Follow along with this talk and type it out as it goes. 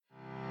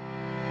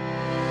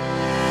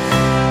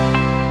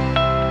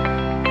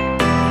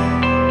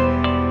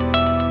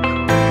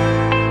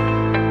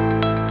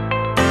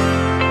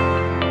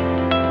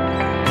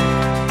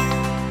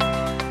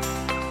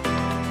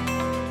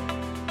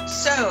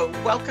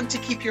welcome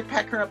to Keep Your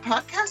Pecker Up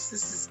podcast.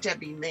 This is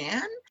Debbie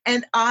Mann,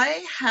 and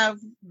I have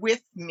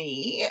with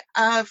me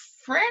a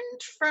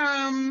friend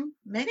from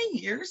many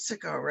years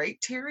ago,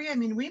 right, Terry? I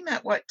mean, we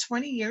met,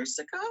 20 years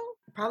ago?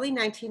 Probably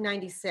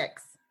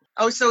 1996.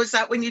 Oh, so is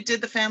that when you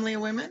did the Family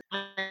of Women?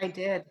 I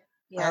did,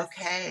 yes.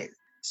 Okay,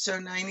 so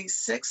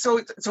 96. So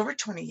it's over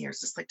 20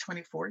 years. It's like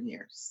 24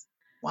 years.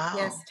 Wow.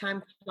 Yes,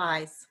 time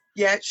flies.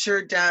 Yeah, it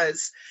sure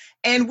does.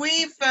 And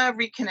we've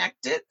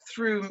reconnected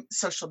through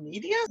social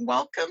media.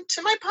 Welcome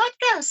to my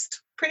podcast.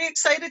 Pretty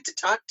excited to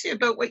talk to you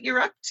about what you're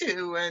up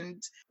to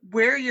and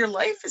where your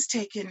life has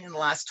taken in the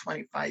last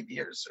 25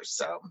 years or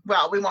so.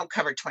 Well, we won't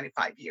cover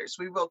 25 years.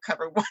 We will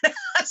cover one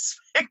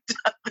aspect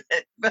of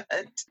it. But,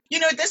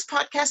 this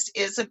podcast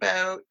is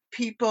about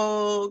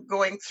people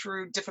going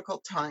through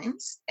difficult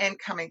times and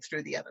coming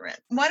through the other end.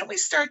 Why don't we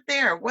start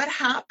there? What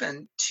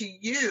happened to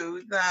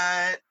you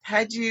that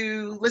had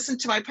you listen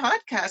to my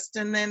podcast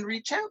and then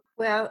reach out?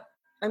 Well,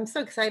 I'm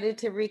so excited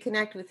to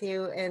reconnect with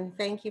you, and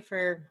thank you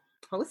for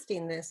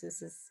hosting this.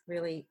 This is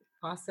really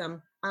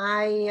awesome.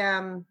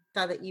 I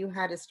thought that you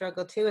had a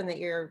struggle too, and that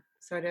you're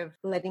sort of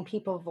letting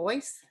people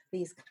voice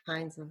these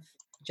kinds of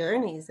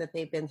journeys that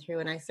they've been through.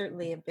 And I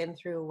certainly have been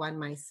through one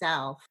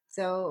myself.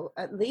 So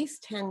at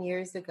least 10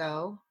 years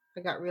ago,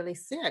 I got really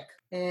sick,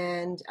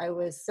 and I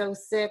was so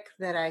sick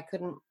that I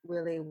couldn't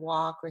really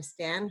walk or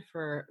stand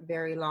for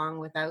very long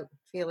without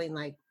feeling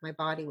like my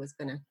body was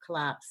going to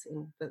collapse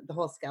and the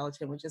whole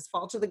skeleton would just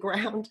fall to the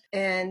ground.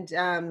 And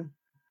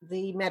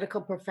the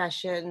medical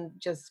profession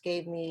just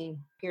gave me,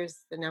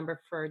 here's the number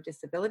for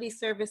disability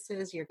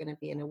services. You're going to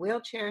be in a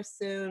wheelchair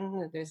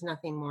soon. There's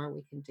nothing more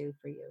we can do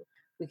for you.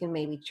 We can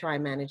maybe try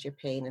manage your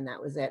pain. And that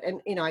was it.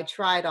 And, I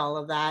tried all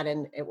of that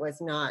and it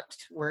was not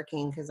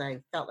working because I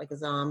felt like a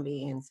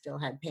zombie and still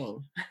had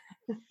pain.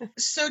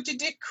 So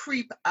did it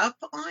creep up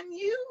on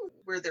you?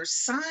 Were there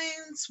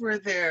signs? Were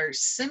there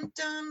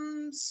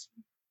symptoms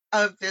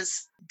of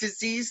this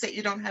disease that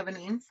you don't have a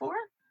name for?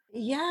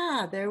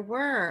 Yeah, there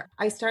were.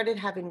 I started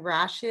having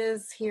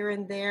rashes here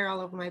and there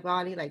all over my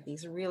body, like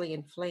these really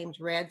inflamed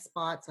red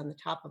spots on the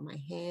top of my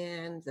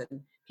hands,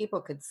 and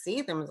people could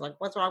see them. It's like,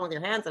 what's wrong with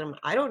your hands? And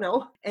I don't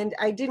know. And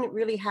I didn't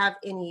really have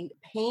any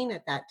pain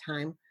at that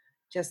time,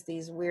 just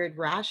these weird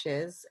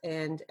rashes.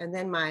 And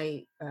then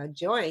my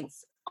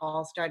joints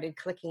all started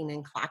clicking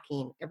and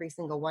clacking, every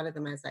single one of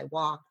them as I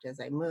walked,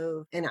 as I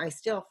moved. And I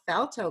still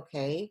felt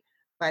okay,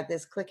 but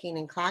this clicking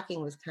and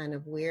clacking was kind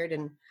of weird.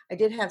 And I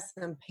did have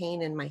some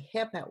pain in my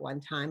hip at one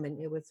time, and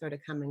it would sort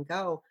of come and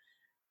go.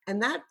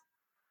 And that,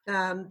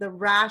 the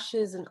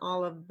rashes and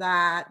all of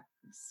that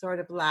sort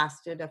of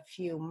lasted a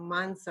few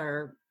months,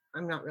 or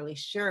I'm not really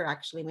sure,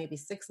 actually, maybe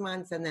 6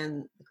 months, and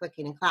then the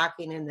clicking and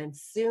clacking. And then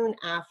soon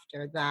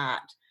after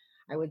that,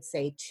 I would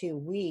say 2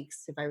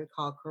 weeks, if I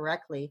recall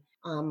correctly,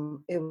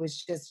 it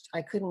was just,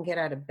 I couldn't get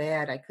out of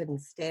bed. I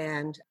couldn't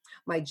stand.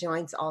 My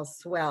joints all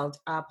swelled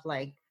up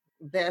like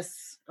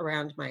this,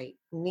 around my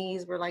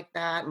knees were like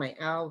that, my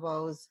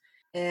elbows.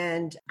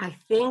 And I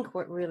think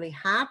what really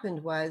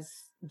happened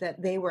was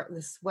that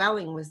the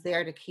swelling was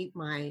there to keep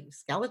my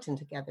skeleton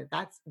together.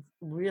 That's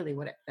really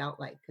what it felt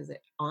like, because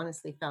it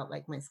honestly felt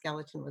like my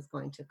skeleton was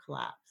going to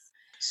collapse.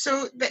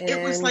 So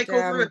it was like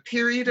over a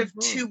period of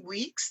 2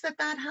 weeks that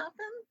happened?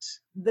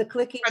 The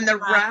clicking From the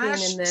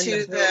rash and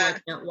then to I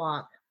can't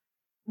walk.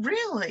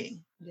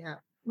 Really? Yeah.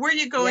 Were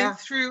you going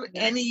through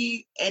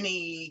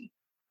any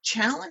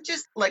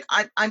challenges? Like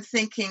I'm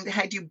thinking,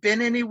 had you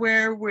been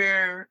anywhere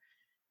where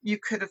you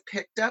could have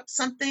picked up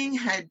something?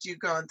 Had you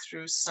gone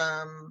through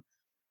some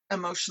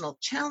emotional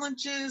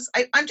challenges?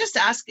 I'm just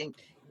asking.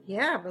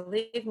 Yeah,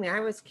 believe me, I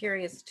was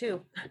curious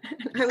too.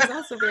 I was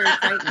also very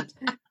frightened.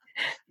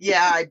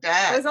 Yeah, I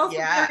bet. It was also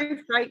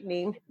very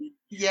frightening.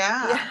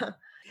 Yeah.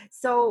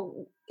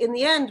 So in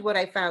the end, what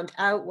I found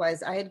out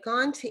was I had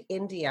gone to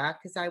India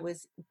because I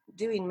was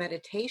doing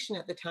meditation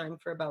at the time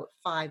for about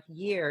 5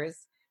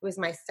 years. It was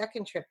my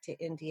second trip to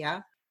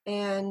India,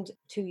 and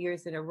 2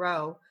 years in a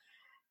row.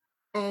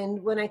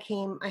 And when I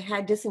came, I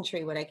had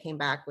dysentery when I came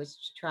back,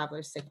 was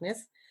traveler's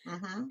sickness.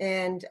 Mm-hmm.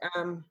 And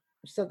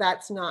so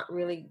that's not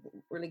really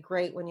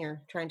great when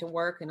you're trying to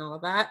work and all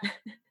of that.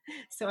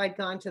 So I'd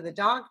gone to the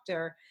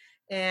doctor,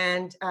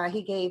 and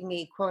he gave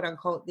me, quote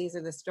unquote, these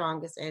are the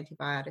strongest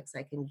antibiotics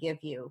I can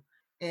give you.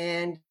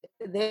 And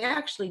they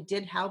actually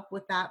did help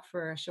with that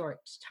for a short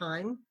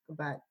time,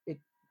 but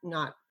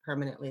not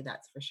permanently,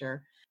 that's for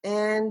sure.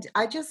 And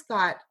I just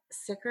got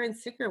sicker and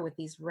sicker with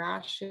these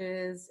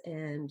rashes,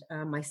 and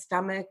my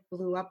stomach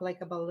blew up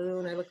like a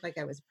balloon. I looked like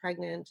I was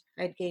pregnant.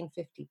 I'd gained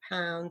 50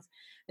 pounds.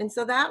 And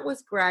so that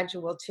was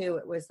gradual too.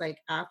 It was like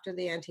after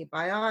the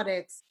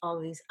antibiotics, all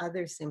these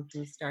other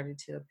symptoms started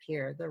to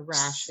appear, the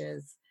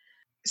rashes.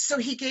 So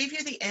he gave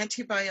you the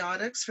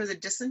antibiotics for the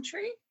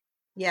dysentery?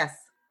 Yes.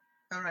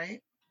 All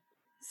right.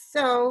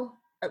 So,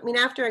 I mean,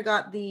 after I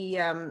got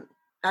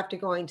after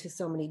going to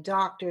so many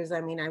doctors, I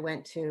mean, I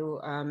went to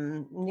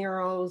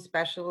neuro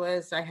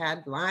specialists, I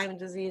had Lyme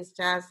disease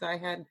tests, I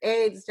had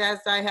AIDS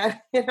tests, I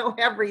had,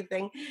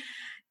 everything.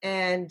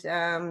 And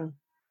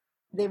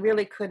they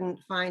really couldn't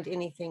find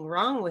anything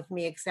wrong with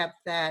me except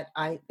that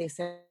they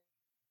said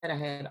that I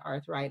had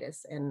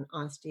arthritis and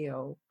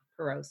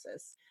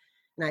osteoporosis,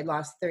 and I'd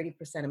lost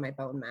 30% of my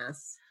bone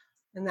mass.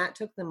 And that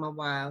took them a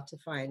while to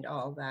find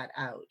all that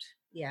out.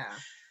 Yeah.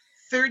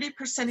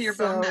 30% of your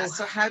bone So, mass.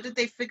 So how did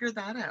they figure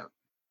that out?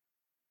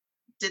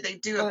 Did they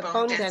do a bone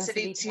bone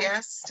density density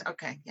test. test?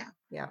 Okay, yeah.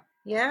 Yeah.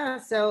 Yeah.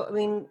 So, I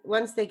mean,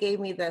 once they gave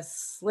me the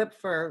slip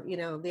for,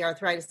 the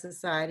Arthritis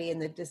Society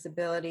and the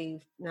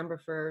disability number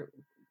for,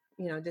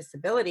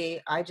 disability,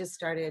 I just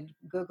started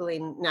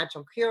Googling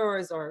natural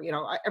cures, or,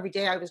 every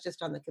day I was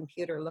just on the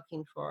computer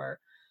looking for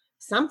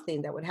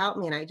something that would help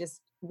me. And I just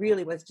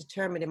really was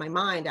determined in my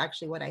mind.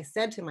 Actually, what I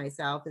said to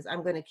myself is,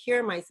 I'm going to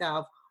cure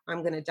myself, or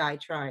I'm going to die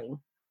trying.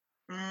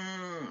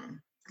 A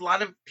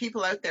lot of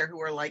people out there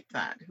who are like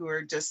that, who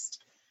are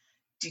just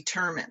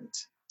determined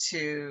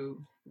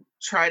to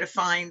try to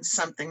find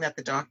something that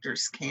the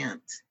doctors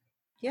can't.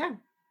 Yeah.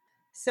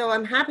 So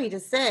I'm happy to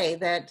say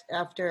that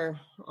after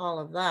all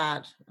of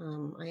that,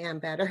 I am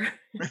better.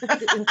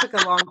 It took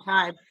a long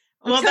time.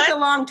 It Well, took a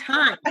long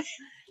time.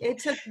 It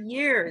took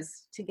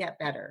years to get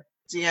better.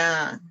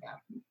 Yeah. Yeah.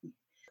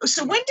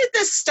 So when did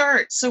this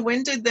start? So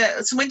when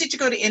did you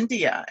go to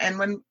India, and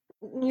when?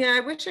 Yeah, I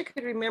wish I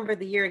could remember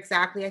the year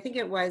exactly. I think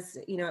it was,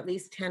 at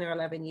least 10 or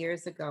 11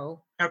 years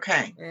ago.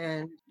 Okay.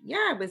 And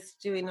yeah, I was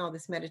doing all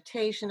this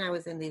meditation. I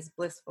was in these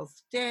blissful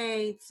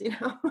states,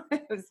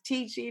 I was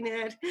teaching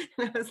it.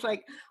 And I was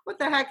like, what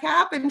the heck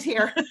happened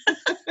here? This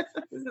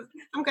is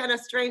some kind of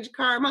strange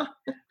karma.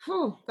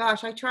 Whew,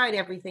 gosh, I tried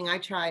everything. I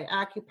tried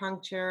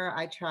acupuncture.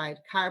 I tried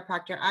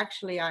chiropractor.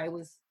 Actually, I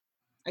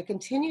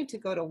continued to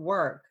go to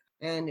work.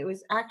 And it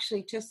was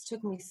actually just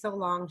took me so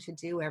long to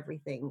do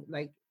everything.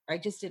 Like, I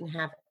just didn't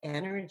have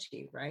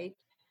energy, right?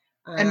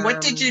 And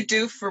what did you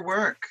do for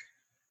work?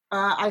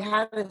 I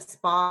had a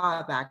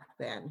spa back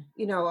then.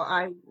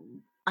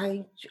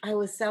 I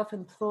was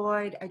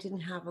self-employed. I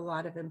didn't have a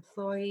lot of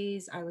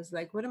employees. I was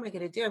like, what am I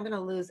going to do? I'm going to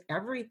lose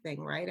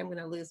everything, right? I'm going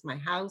to lose my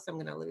house. I'm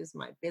going to lose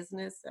my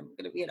business. I'm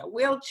going to be in a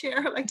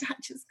wheelchair. Like, I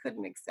just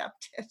couldn't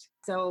accept it.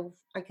 So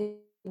I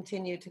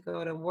continued to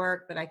go to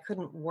work, but I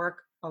couldn't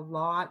work a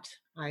lot.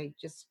 I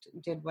just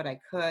did what I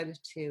could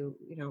to,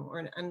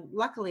 earn. And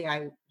luckily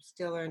I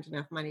still earned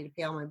enough money to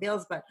pay all my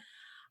bills, but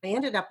I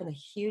ended up in a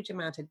huge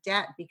amount of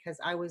debt because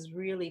I was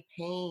really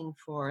paying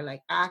for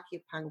like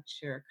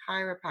acupuncture,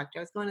 chiropractor.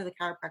 I was going to the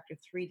chiropractor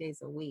 3 days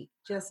a week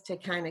just to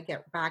kind of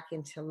get back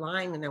into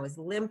line. And I was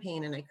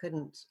limping and I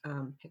couldn't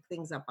pick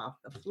things up off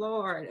the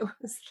floor. And it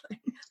was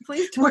like,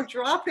 please don't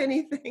drop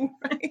anything,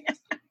 right?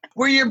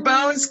 Were your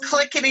bones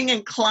clicking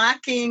and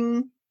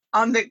clacking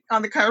on the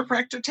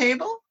chiropractor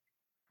table?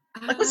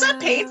 Like, was that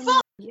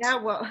painful? Yeah,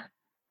 well,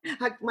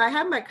 I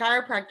had my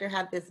chiropractor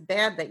had this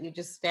bed that you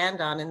just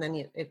stand on, and then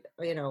it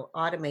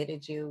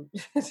automated you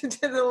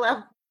to the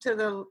left,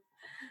 to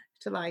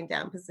lying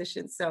down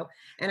position. So,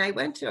 and I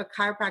went to a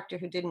chiropractor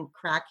who didn't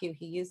crack you.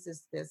 He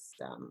uses this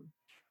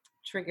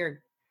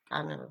trigger, I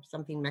don't know,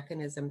 something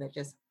mechanism that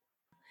just,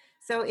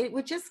 so it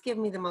would just give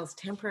me the most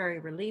temporary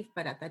relief.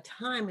 But at the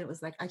time, it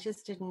was like I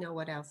just didn't know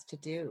what else to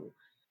do.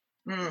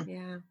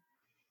 Yeah.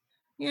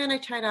 Yeah, and I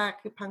tried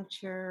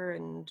acupuncture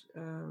and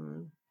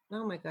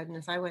oh my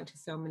goodness, I went to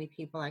so many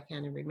people I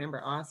can't even remember,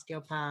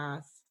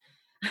 osteopaths.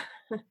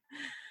 I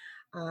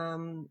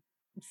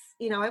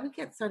would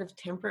get sort of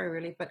temporary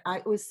relief, but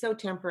it was so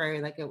temporary,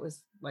 like it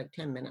was like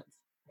 10 minutes.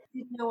 I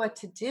didn't know what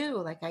to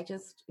do. Like I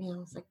just,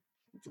 it's like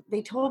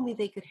they told me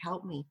they could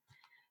help me.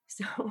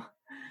 So,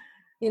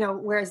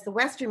 whereas the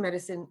Western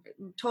medicine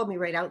told me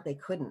right out they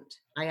couldn't.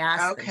 I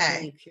asked them,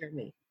 can you cure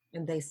me?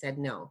 And they said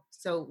no.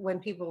 So when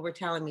people were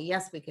telling me,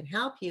 yes, we can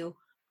help you,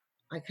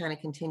 I kind of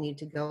continued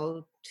to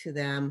go to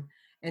them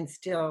and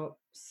still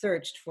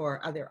searched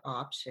for other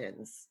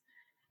options.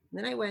 And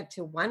then I went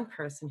to one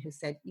person who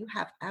said, you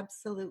have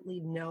absolutely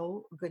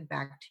no good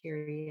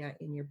bacteria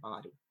in your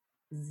body.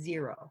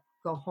 Zero.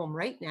 Go home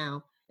right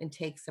now and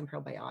take some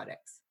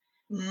probiotics.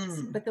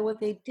 But what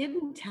they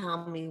didn't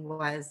tell me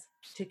was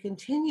to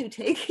continue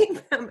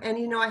taking them.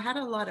 And, I had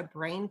a lot of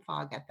brain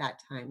fog at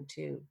that time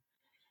too.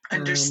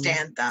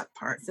 Understand that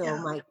part. So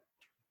yeah.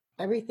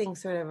 Everything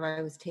sort of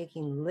I was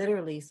taking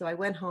literally. So I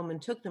went home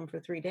and took them for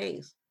 3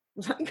 days.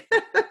 Like,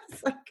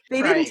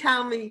 they didn't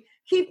tell me,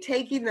 keep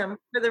taking them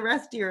for the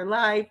rest of your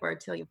life or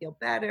until you feel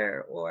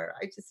better. Or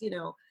I just,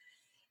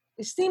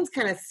 it seems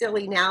kind of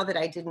silly now that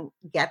I didn't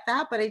get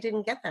that, but I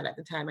didn't get that at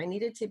the time. I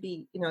needed to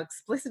be,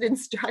 explicit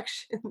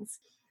instructions.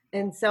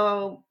 And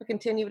so I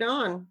continued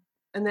on.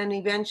 And then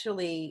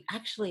eventually,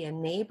 actually, a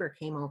neighbor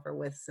came over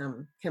with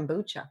some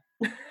kombucha.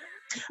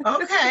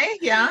 Okay,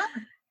 yeah.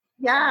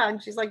 Yeah.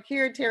 And she's like,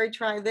 here, Terry,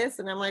 try this.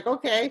 And I'm like,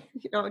 okay,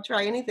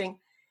 try anything.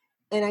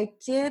 And I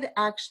did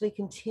actually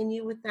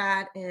continue with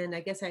that. And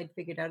I guess I had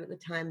figured out at the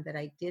time that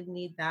I did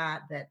need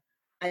that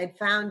I had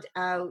found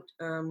out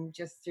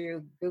just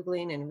through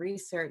Googling and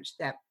research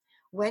that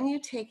when you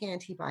take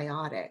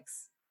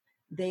antibiotics,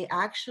 they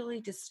actually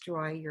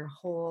destroy your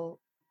whole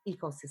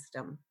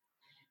ecosystem.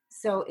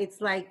 So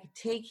it's like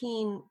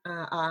taking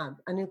a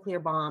nuclear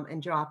bomb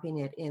and dropping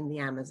it in the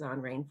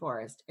Amazon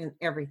rainforest, and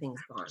everything's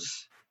gone.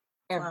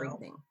 Wow.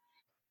 Everything.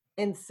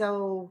 And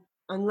so,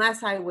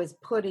 unless I was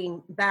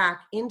putting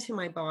back into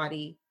my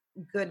body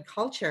good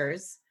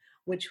cultures,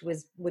 which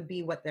would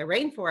be what the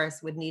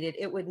rainforest would need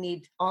it would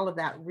need all of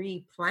that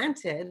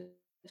replanted,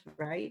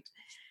 right?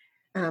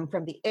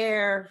 From the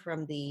air,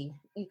 from the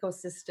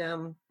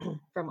ecosystem,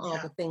 from all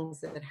Yeah. the things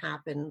that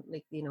happen,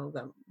 like,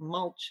 the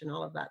mulch and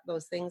all of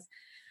those things.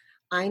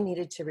 I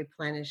needed to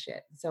replenish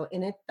it. So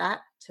in it,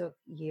 that took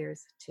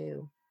years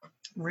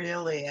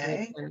Really, to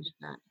eh? replenish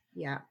that.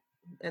 Yeah.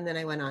 And then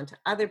I went on to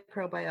other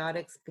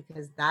probiotics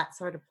because that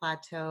sort of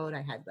plateaued.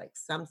 I had like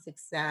some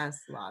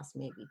success, lost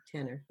maybe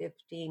 10 or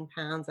 15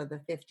 pounds of the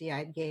 50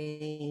 I'd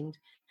gained.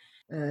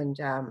 And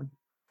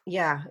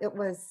yeah, it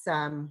was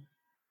that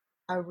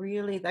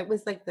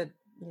was like the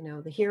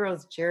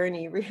hero's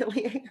journey,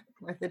 really,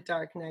 or the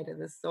dark night of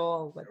the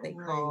soul, what they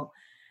Right. call.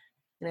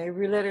 And I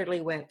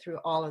literally went through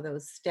all of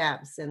those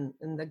steps and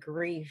the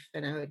grief,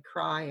 and I would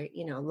cry,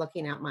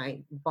 looking at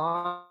my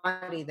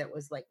body that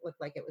was like, looked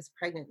like it was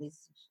pregnant.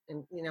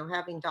 And,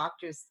 having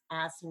doctors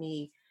ask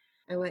me,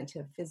 I went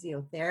to a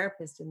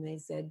physiotherapist and they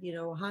said,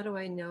 how do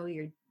I know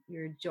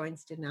your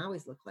joints didn't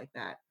always look like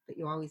that? That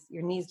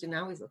your knees didn't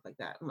always look like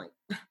that? I'm like,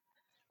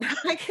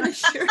 I can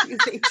assure you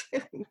they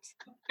didn't.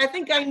 I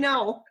think I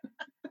know.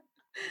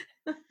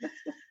 It's a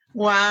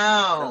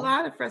Wow.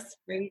 lot of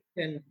frustration,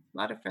 a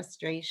lot of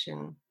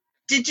frustration.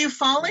 Did you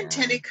fall into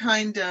Yeah. any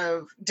kind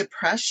of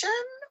depression,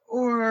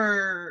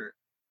 or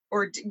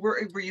were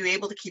you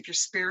able to keep your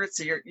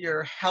spirits or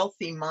your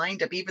healthy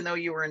mind up even though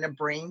you were in a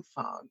brain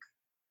fog?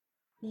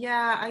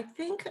 Yeah, I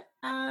think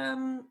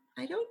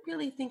I don't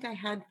really think I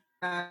had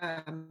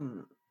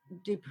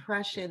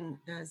depression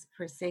as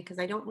per se, because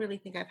I don't really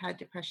think I've had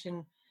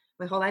depression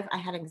my whole life. I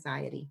had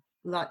anxiety,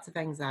 lots of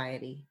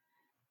anxiety.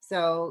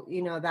 So,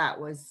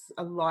 that was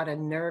a lot of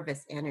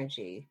nervous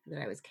energy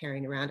that I was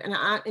carrying around.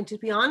 And to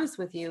be honest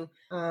with you,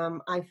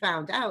 I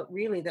found out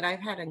really that I've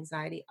had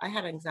anxiety. I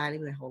had anxiety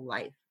my whole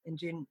life and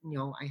didn't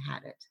know I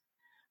had it.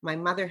 My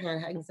mother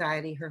had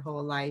anxiety her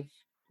whole life.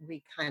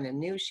 We kind of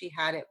knew she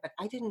had it, but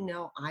I didn't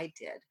know I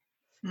did,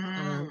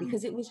 Mm.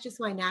 because it was just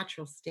my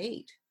natural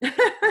state. It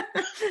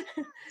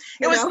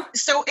you was know?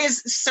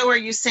 so are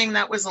you saying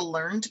that was a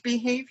learned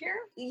behavior?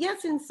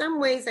 Yes, in some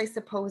ways, I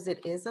suppose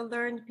it is a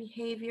learned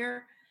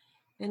behavior.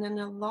 And in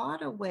a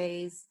lot of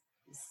ways,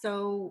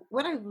 so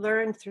what I've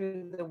learned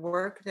through the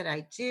work that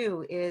I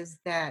do is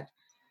that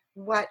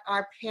what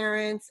our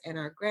parents and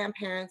our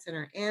grandparents and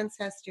our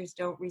ancestors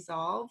don't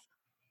resolve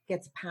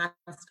gets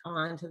passed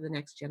on to the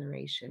next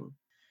generation.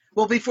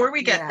 Well, before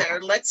we get Yeah.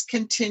 there, let's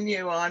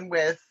continue on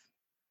with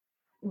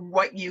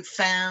what you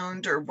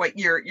found or what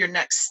your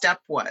next step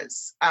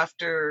was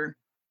after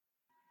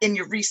in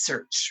your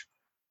research.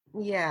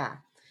 Yeah.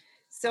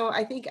 So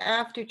I think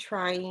after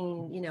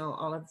trying,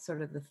 all of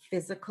sort of the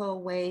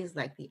physical ways,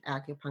 like the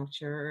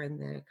acupuncture and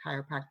the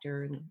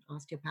chiropractor and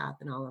osteopath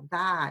and all of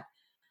that,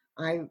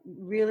 I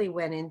really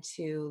went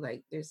into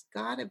like, there's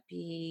got to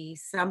be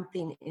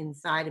something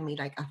inside of me,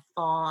 like a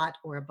thought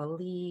or a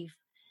belief,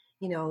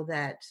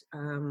 that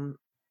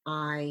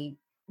I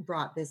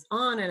brought this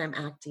on and I'm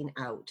acting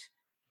out.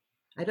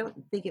 I don't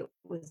think it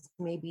was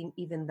maybe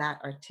even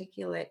that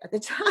articulate at the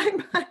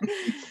time.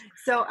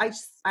 So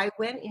I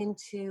went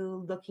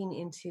into looking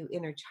into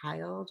inner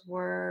child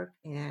work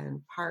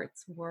and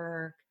parts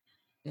work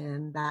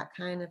and that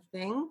kind of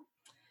thing.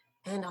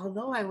 And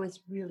although I was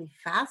really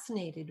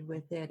fascinated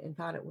with it and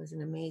thought it was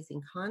an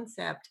amazing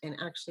concept and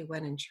actually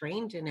went and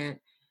trained in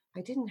it,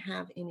 I didn't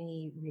have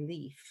any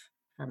relief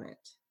from it.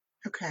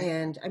 Okay.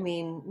 And I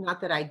mean,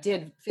 not that I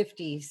did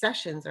 50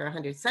 sessions or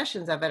 100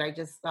 sessions of it. I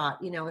just thought,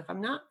 if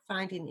I'm not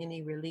finding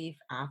any relief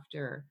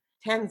after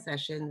 10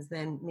 sessions,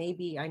 then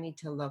maybe I need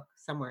to look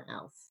somewhere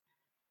else.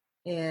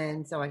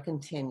 And so I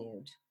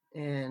continued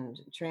and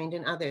trained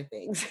in other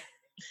things.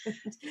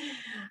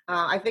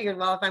 I figured,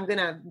 well, if I'm going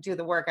to do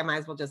the work, I might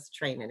as well just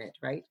train in it,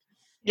 right?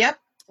 Yep.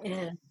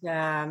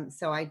 And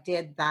so I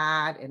did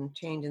that and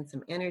trained in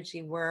some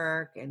energy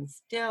work and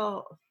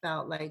still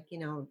felt like,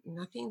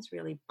 nothing's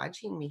really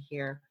budging me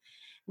here.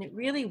 And it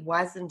really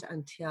wasn't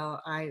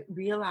until I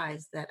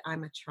realized that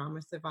I'm a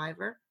trauma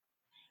survivor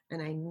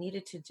and I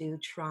needed to do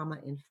trauma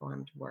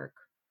informed work.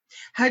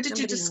 How did you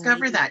Somebody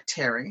discover needed, that,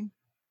 Terry?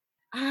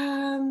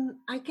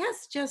 I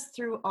guess just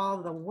through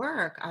all the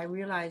work, I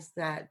realized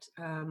that,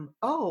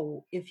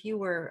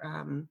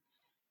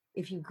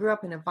 if you grew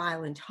up in a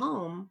violent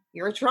home,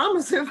 you're a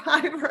trauma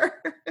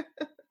survivor.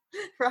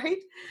 Right?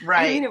 I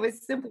Right. mean, it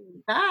was simple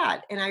as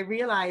that. And I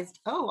realized,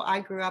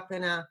 I grew up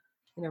in a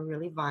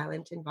really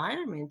violent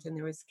environment, and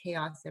there was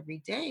chaos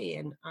every day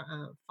and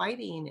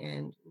fighting,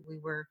 and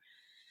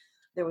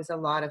there was a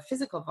lot of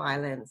physical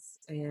violence,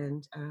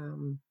 and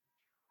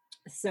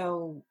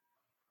so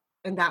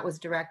and that was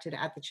directed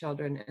at the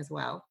children as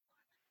well.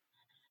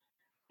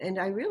 And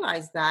I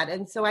realized that,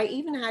 and so I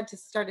even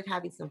started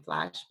having some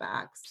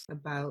flashbacks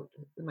about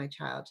my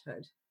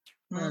childhood.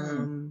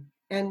 Mm.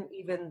 And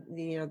even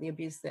the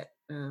abuse that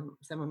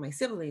some of my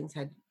siblings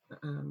had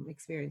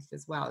experienced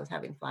as well, as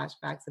having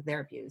flashbacks of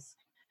their abuse.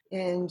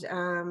 And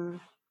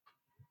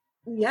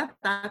yeah,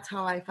 that's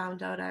how I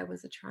found out I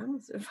was a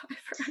trauma survivor.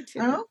 I didn't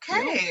know.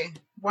 Okay.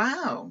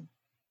 Wow.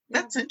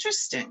 Yeah, That's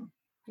interesting.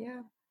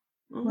 yeah.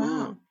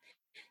 Wow.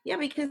 Yeah,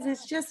 because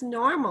it's just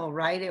normal,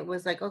 right? It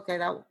was like, okay,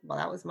 that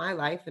was my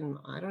life, and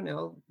I don't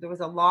know, there was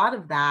a lot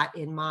of that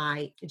in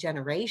my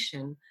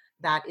generation.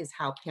 That is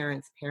how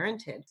parents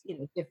parented,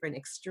 different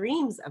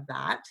extremes of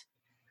that.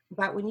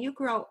 But when you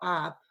grow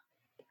up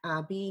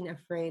being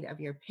afraid of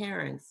your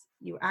parents,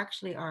 you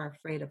actually are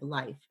afraid of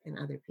life and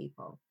other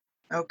people.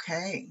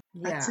 Okay.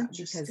 That's Yeah,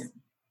 interesting.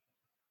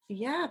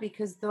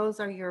 because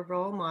those are your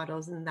role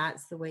models, and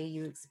that's the way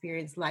you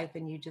experience life,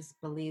 and you just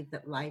believe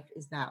that life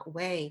is that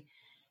way.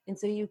 And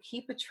so you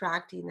keep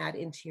attracting that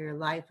into your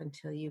life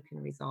until you can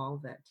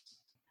resolve it.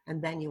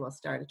 And then you will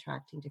start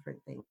attracting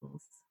different things.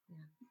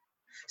 Yeah.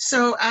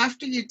 So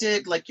after you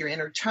did like your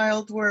inner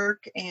child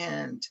work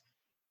and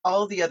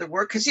all the other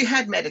work, because you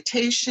had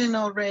meditation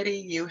already,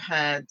 you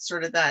had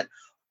sort of that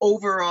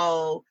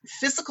overall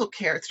physical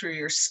care through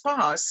your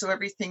spa. So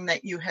everything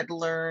that you had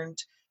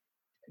learned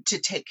to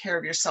take care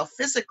of yourself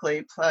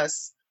physically,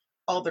 plus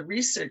all the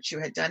research you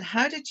had done,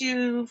 how did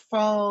you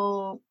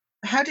find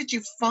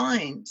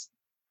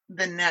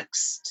the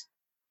next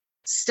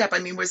step? I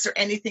mean, was there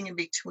anything in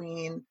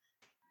between?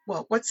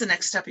 Well, what's the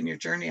next step in your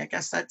journey? I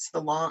guess that's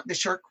the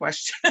short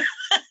question.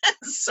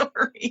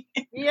 Sorry.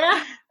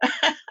 Yeah.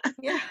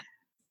 Yeah.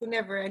 It's a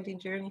never ending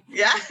journey.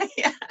 Yeah,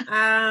 yeah.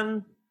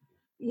 Um,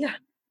 yeah.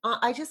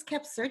 I just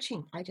kept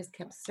searching. I just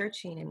kept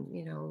searching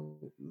and,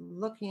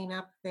 looking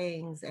up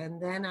things.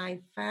 And then I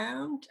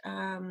found,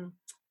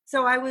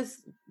 so I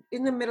was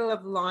in the middle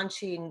of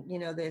launching,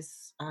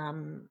 this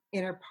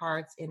inner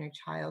parts, inner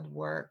child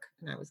work,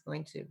 and I was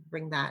going to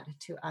bring that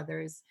to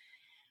others,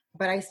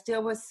 but I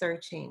still was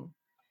searching.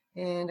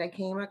 And I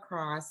came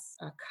across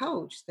a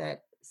coach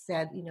that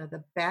said,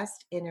 the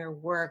best inner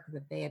work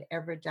that they had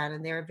ever done.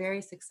 And they're a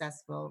very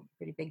successful,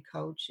 pretty big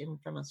coach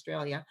from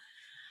Australia,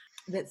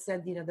 that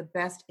said, the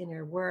best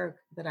inner work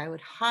that I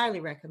would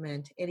highly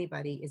recommend to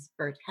anybody is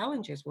Bert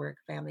Hellinger's work,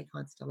 Family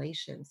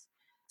Constellations.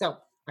 So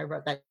I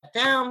wrote that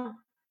down,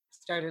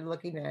 started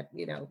looking at,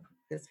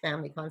 this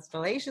Family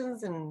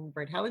Constellations and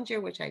Bert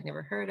Hellinger, which I'd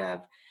never heard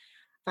of,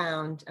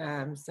 found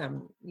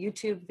some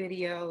YouTube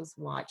videos,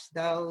 watched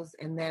those,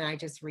 and then I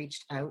just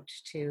reached out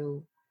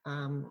to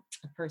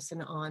a person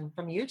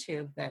from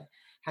YouTube that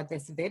had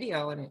this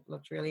video, and it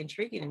looked really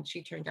intriguing, and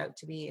she turned out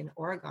to be in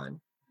Oregon.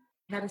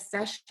 Had a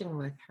session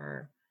with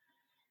her,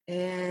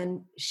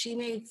 and she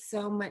made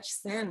so much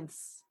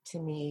sense to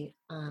me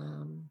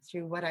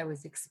through what I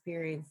was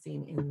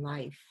experiencing in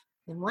life.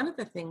 And one of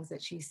the things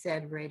that she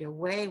said right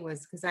away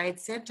was, because I had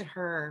said to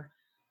her,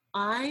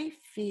 I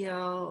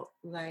feel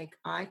like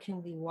I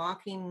can be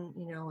walking,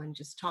 and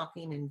just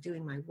talking and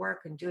doing my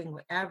work and doing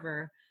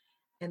whatever,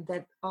 and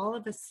that all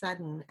of a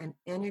sudden an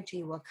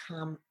energy will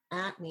come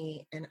at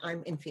me and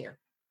I'm in fear,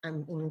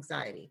 I'm in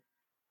anxiety.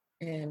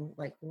 And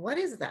like, what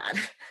is that?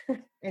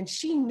 And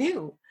she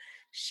knew.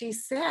 She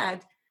said,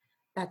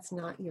 that's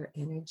not your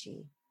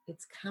energy.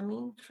 It's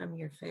coming from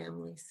your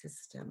family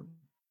system.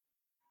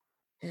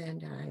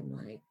 And I'm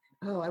like,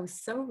 oh, I was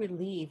so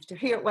relieved to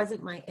hear it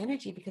wasn't my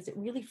energy, because it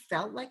really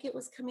felt like it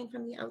was coming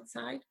from the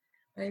outside,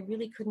 but I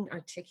really couldn't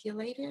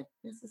articulate it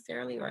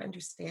necessarily or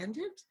understand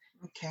it.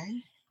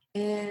 Okay.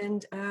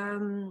 And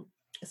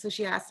so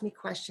she asked me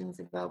questions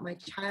about my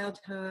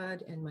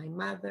childhood and my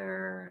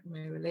mother,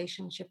 my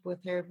relationship with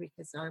her,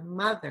 because our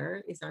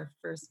mother is our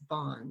first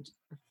bond,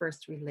 our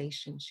first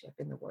relationship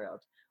in the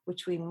world,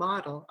 which we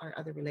model our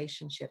other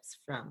relationships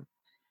from.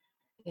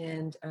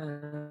 And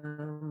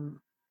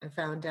I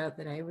found out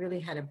that I really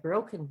had a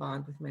broken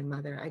bond with my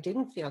mother. I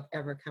didn't feel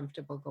ever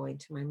comfortable going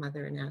to my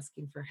mother and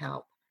asking for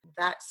help.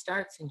 That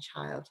starts in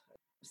childhood.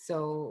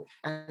 So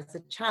as a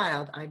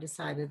child, I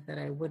decided that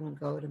I wouldn't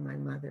go to my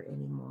mother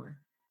anymore.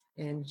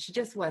 And she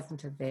just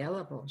wasn't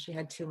available. She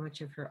had too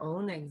much of her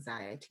own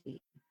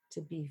anxiety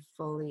to be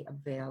fully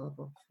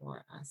available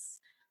for us.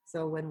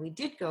 So when we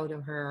did go to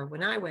her,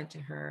 when I went to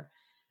her,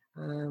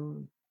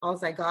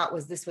 all I got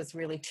was, this was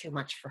really too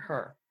much for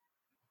her.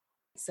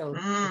 So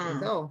I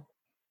didn't go.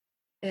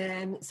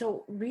 And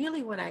so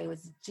really what I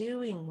was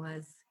doing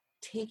was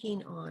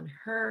taking on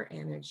her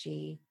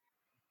energy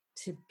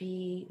to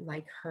be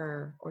like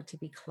her, or to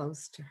be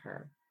close to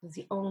her. It was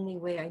the only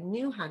way I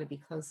knew how to be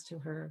close to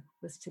her,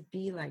 was to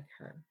be like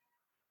her.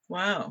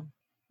 Wow.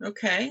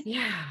 Okay.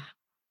 Yeah.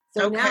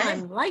 So now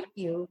I'm like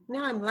you.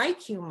 Now I'm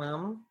like you,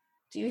 Mom.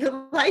 Do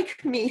you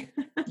like me?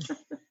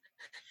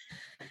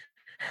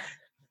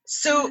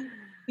 So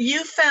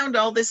you found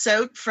all this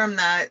out from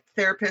that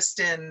therapist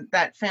in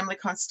that family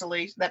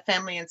constellation, that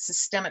family and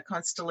systemic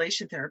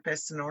constellation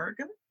therapist in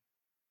Oregon?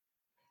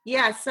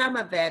 Yeah, some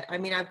of it. I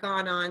mean, I've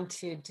gone on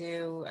to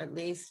do at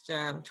least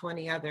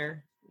 20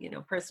 other,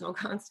 personal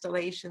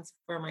constellations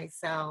for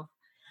myself.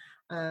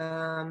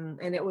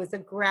 And it was a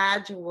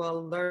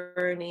gradual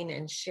learning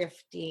and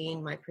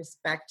shifting my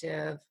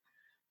perspective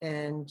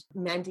and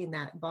mending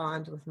that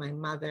bond with my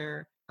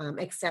mother,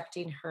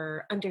 accepting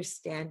her,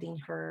 understanding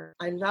her.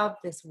 I love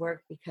this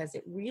work because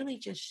it really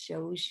just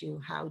shows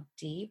you how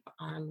deep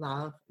our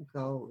love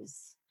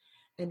goes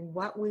and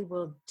what we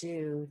will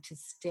do to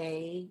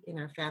stay in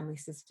our family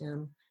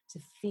system, to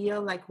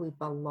feel like we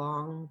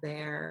belong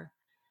there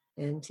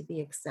and to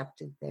be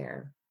accepted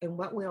there, and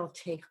what we'll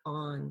take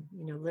on,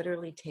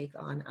 literally take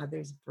on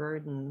others'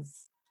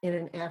 burdens in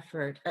an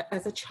effort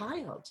as a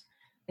child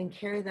and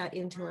carry that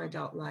into our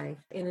adult life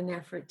in an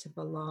effort to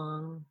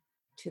belong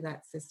to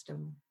that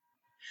system.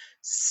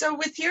 So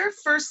with your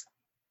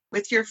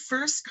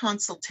first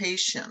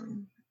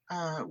consultation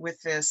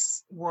with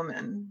this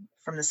woman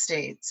from the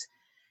States,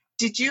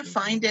 did you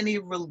find any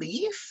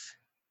relief?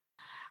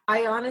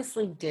 I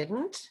honestly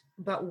didn't,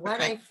 but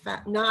what Okay. I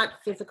found,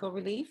 not physical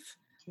relief,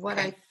 what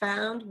I Okay.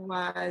 found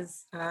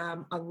was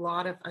a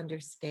lot of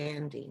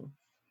understanding.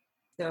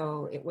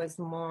 So it was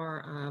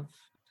more of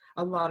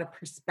a lot of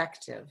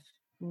perspective,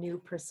 new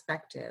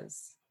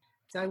perspectives.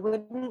 So I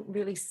wouldn't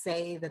really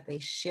say that they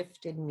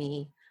shifted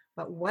me,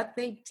 but what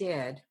they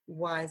did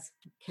was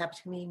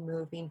kept me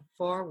moving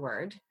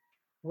forward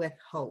with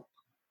hope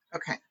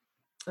Okay.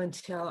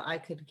 until I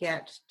could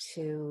get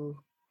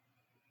to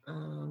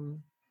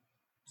um,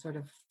 sort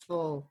of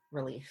full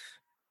relief.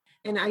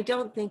 And I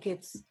don't think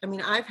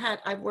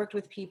I've worked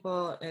with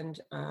people, and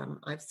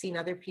I've seen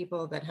other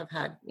people that have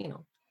had,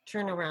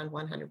 turn around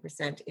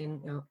 100% in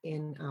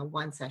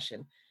one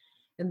session,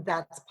 and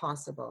that's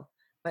possible.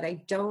 But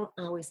I don't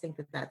always think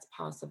that that's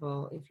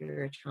possible if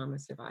you're a trauma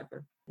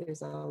survivor.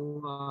 There's a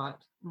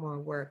lot more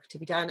work to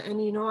be done.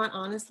 And you know what,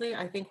 honestly,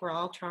 I think we're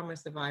all trauma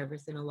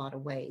survivors in a lot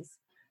of ways.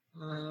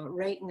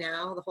 Right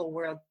now, the whole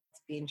world's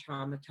being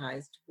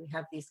traumatized. We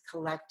have these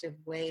collective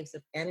waves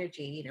of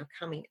energy,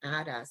 coming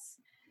at us,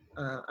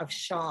 of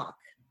shock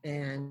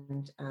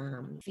and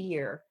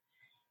fear.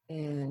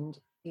 And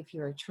if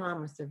you're a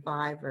trauma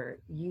survivor,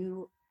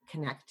 you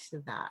connect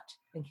to that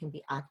and can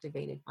be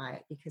activated by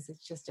it because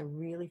it's just a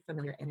really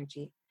familiar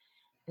energy.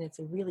 And it's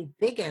a really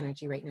big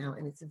energy right now,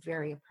 and it's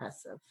very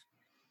oppressive.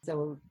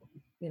 So,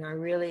 I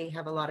really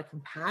have a lot of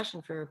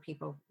compassion for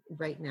people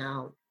right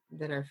now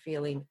that are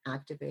feeling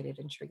activated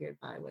and triggered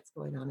by what's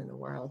going on in the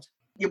world.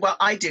 Yeah, well,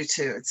 I do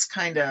too. It's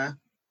kind of,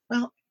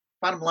 well,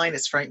 bottom line,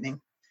 it's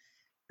frightening.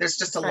 There's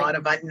just It's a lot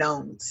of frightening.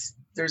 unknowns.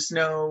 There's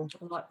no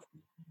A lot.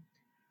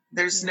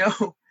 there's Yeah.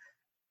 no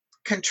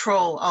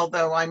control,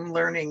 although I'm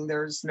learning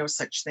there's no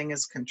such thing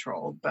as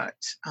control. But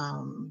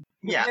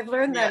yeah, I've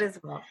learned yeah, that as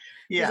well.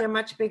 These yeah. are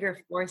much bigger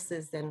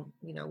forces than,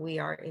 we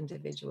are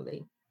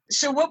individually.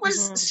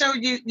 Mhm. So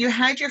you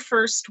had your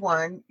first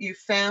one, you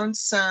found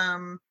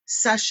some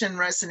session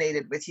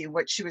resonated with you,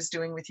 what she was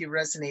doing with you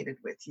resonated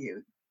with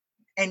you,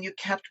 and you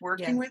kept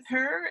working Yes. with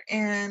her,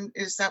 and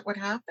is that what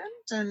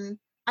happened? And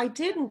I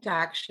didn't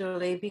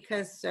actually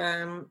because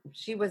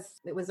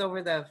it was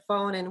over the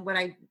phone, and when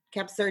I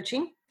kept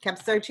searching,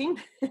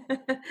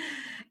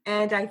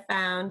 and I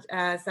found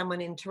someone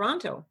in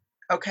Toronto.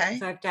 okay.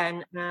 So I've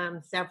done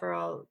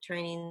several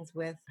trainings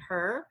with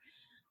her,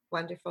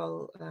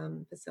 wonderful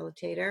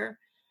facilitator.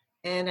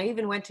 And I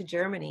even went to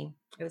Germany.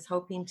 I was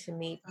hoping to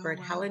meet Oh Bert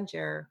wow.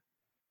 Hellinger,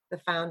 the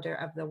founder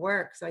of the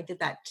work. So I did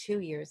that 2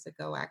 years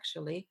ago,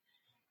 actually.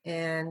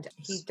 And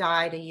he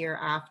died a year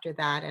after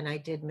that. And I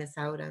did miss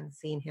out on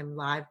seeing him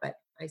live, but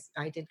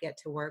I did get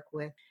to work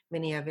with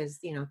many of his,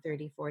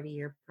 30,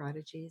 40-year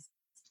prodigies.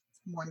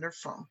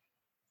 Wonderful.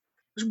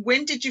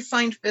 When did you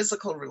find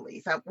physical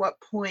relief? At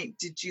what point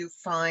did you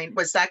find,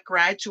 was that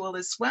gradual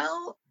as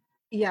well?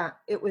 Yeah,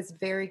 it was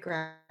very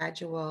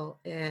gradual.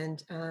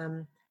 And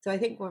so I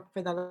think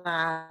for the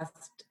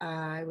last,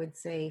 I would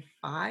say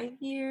 5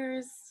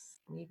 years,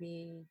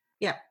 maybe,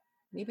 yeah,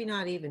 maybe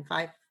not even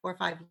 4 or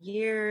 5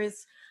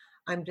 years.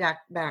 I'm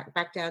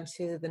back down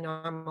to the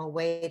normal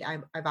weight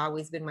I've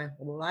always been my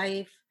whole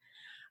life.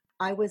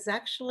 I was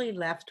actually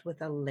left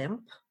with a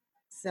limp.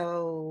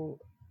 So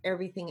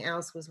everything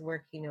else was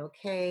working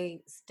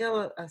okay.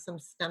 Still some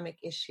stomach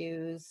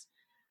issues,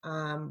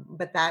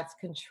 but that's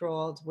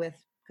controlled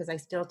because I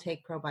still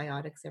take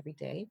probiotics every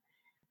day.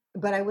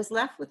 But I was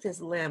left with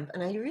this limp,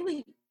 and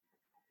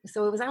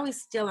so it was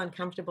always still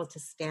uncomfortable to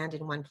stand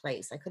in one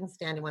place. I couldn't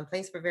stand in one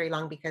place for very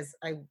long because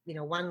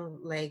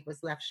one leg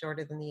was left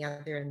shorter than the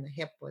other, and the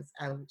hip was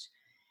out.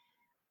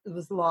 It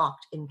was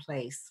locked in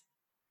place.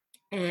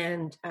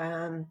 And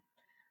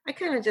I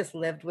kind of just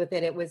lived with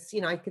it. It was,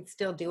 I could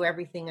still do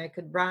everything. I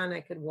could run, I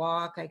could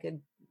walk, I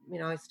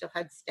still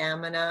had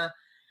stamina.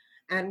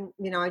 And,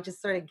 I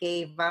just sort of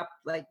gave up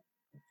like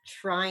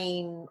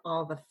trying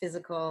all the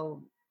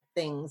physical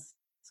things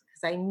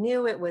because I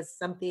knew it was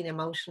something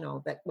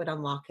emotional that would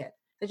unlock it.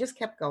 I just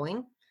kept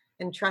going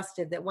and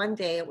trusted that one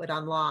day it would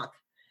unlock.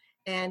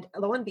 And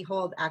lo and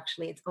behold,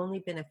 actually, it's only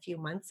been a few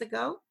months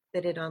ago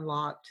that it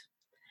unlocked.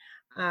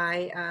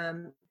 I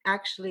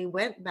actually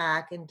went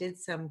back and did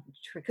some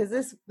because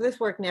this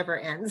work never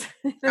ends.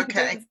 I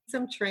Okay. did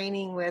some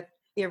training with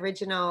the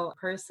original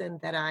person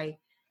that I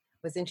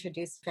was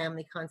introduced to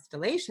family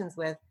constellations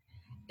with,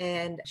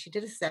 and she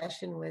did a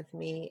session with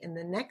me. And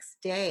the next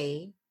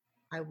day,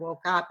 I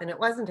woke up and it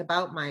wasn't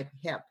about my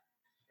hip.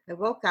 I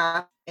woke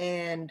up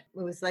and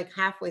it was like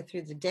halfway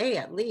through the day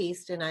at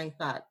least. And I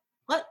thought,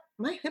 what?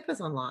 My hip is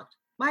unlocked.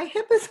 My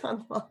hip is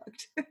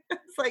unlocked.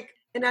 It's like,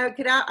 and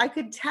I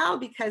could tell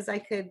because I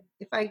could,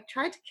 if I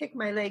tried to kick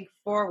my leg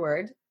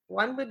forward,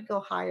 one would go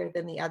higher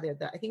than the other.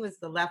 I think it was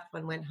the left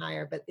one went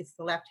higher, but it's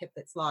the left hip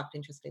that's locked,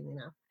 interestingly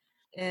enough.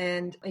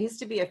 And I used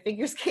to be a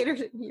figure skater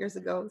years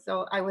ago.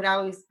 So I would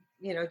always,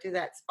 do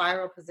that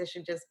spiral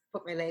position, just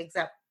put my legs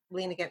up,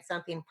 lean against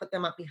something, put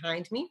them up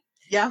behind me.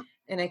 Yeah.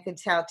 And I could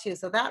tell too.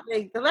 So that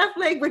leg, the left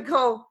leg would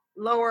go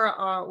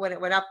lower when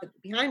it went up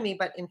behind me,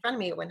 but in front of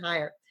me, it went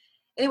higher.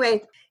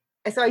 Anyway,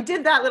 so I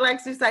did that little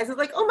exercise. I was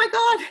like, oh my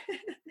God.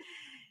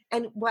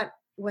 And what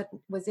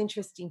was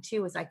interesting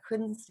too is I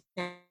couldn't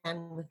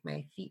stand with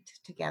my feet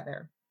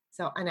together.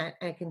 So, and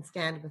I can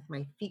stand with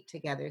my feet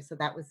together. So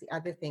that was the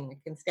other thing. I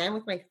can stand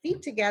with my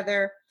feet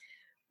together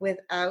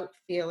without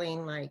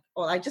feeling like,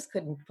 well, I just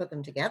couldn't put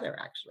them together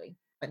actually,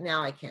 but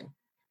now I can.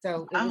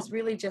 So it was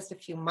really just a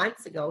few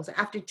months ago. So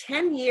after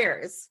 10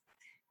 years,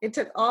 it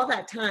took all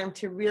that time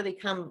to really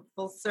come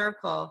full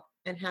circle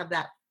and have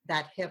that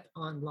hip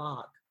on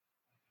lock.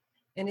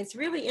 And it's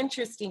really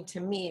interesting to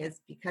me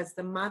is because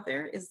the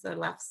mother is the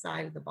left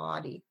side of the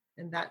body,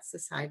 and that's the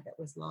side that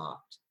was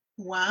locked.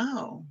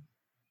 Wow.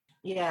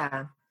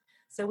 Yeah.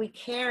 So we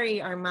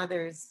carry our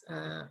mother's,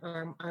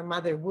 our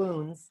mother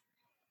wounds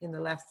in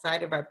the left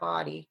side of our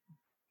body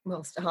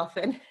most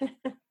often.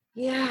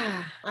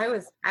 Yeah, I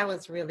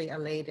was really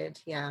elated.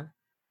 Yeah.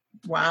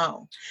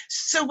 Wow.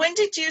 So when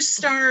did you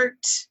start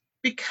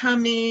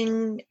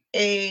becoming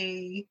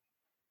a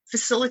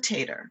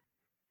facilitator?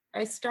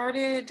 I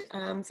started,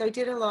 so I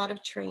did a lot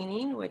of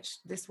training, which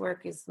this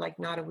work is like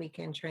not a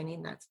weekend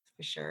training, that's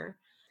for sure.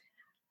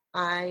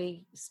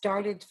 I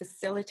started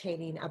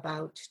facilitating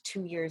about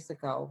 2 years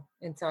ago.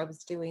 And so I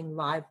was doing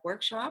live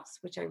workshops,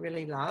 which I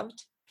really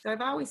loved. So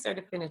I've always sort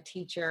of been a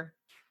teacher.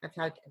 I've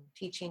had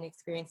teaching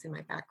experience in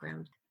my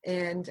background.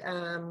 And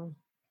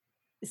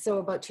so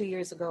about 2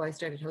 years ago, I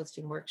started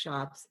hosting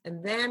workshops.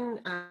 And then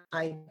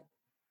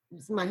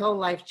my whole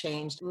life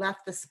changed.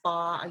 Left the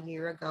spa a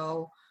year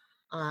ago.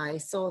 I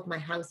sold my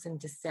house in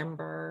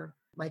December.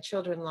 My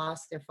children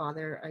lost their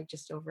father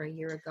just over a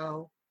year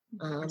ago.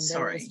 I'm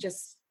sorry. There was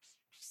just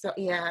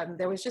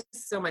there was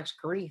just so much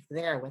grief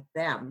there with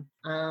them.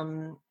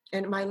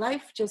 And my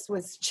life just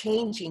was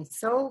changing.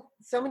 So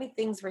many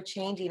things were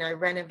changing. I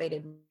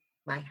renovated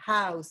my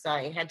house.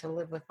 I had to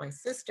live with my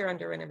sister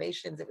under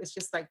renovations. It was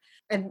just like,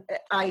 and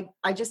I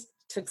just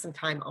took some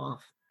time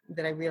off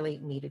that I really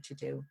needed to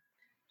do.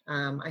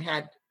 I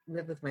had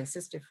lived with my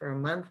sister for a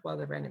month while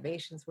the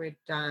renovations were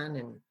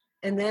done.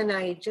 And then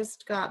I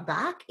just got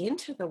back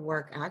into the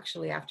work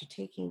actually after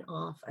taking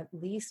off at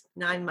least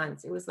 9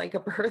 months. It was like a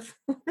birth.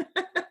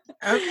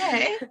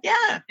 Okay.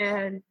 Yeah.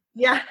 And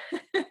yeah.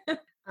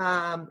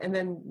 And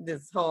then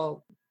this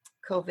whole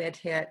COVID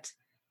hit.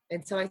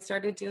 And so I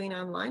started doing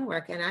online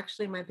work, and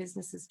actually my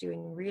business is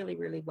doing really,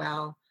 really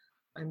well.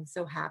 I'm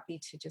so happy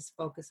to just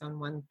focus on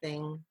one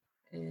thing.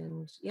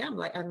 And yeah,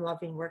 I'm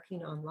loving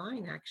working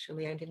online.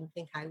 Actually, I didn't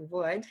think I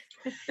would.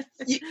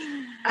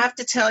 I have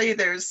to tell you,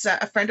 there's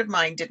a friend of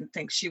mine didn't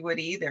think she would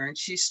either, and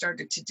she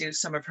started to do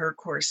some of her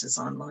courses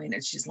online,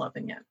 and she's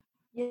loving it.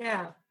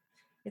 Yeah,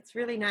 it's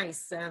really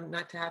nice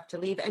not to have to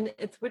leave, and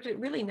it's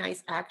really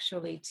nice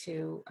actually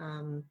to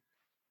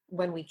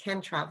when we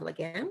can travel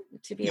again,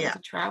 to be able to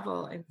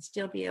travel and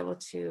still be able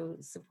to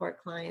support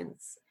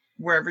clients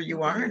wherever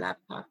you are,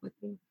 laptop with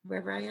me,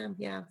 wherever I am.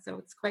 Yeah, so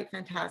it's quite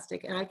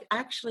fantastic, and I've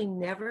actually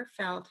never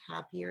felt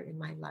happier in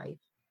my life.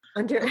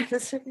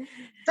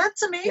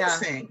 That's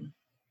amazing.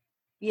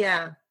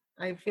 Yeah,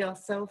 I feel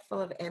so full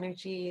of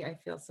energy. I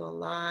feel so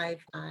alive.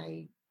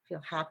 I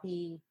feel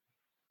happy.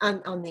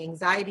 On the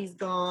anxiety's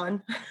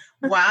gone.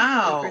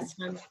 Wow.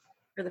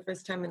 For the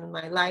first time in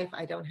my life,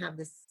 I don't have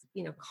this,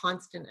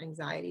 constant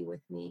anxiety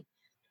with me.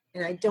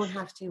 And I don't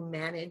have to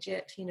manage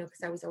it,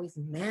 because I was always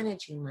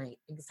managing my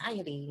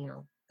anxiety,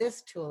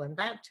 this tool and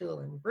that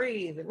tool and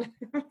breathe. And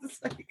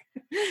it's like,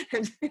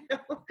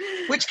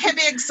 which can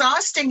be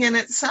exhausting in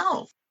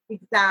itself.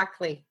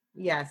 Exactly.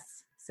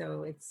 Yes.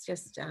 So it's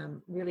just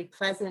really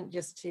pleasant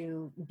just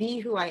to be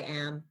who I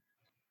am,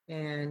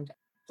 and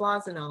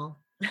flaws and all.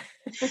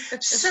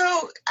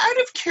 So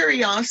out of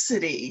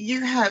curiosity,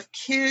 you have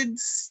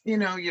kids,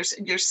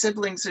 your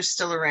siblings are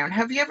still around.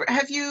 Have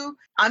you,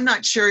 I'm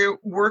not sure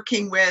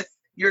working with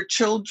your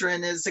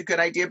children is a good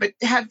idea, but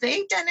have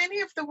they done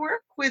any of the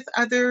work with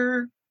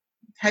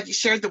have you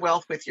shared the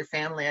wealth with your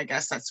family? I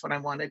guess that's what I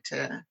wanted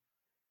to.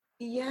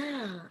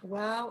 Yeah,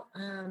 well,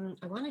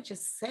 I want to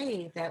just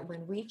say that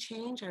when we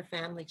change, our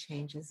family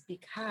changes,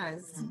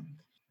 because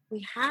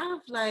we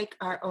have like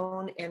our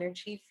own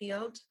energy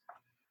field.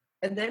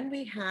 And then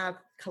we have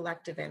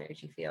collective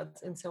energy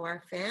fields. And so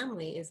our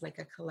family is like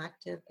a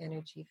collective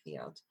energy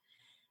field.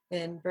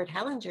 And Bert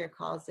Hellinger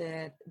calls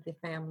it the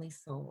family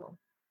soul.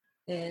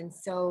 And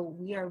so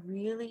we are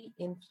really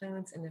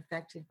influenced and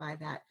affected by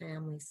that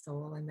family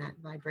soul and that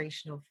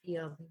vibrational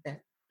field that,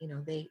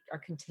 they are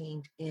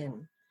contained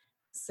in.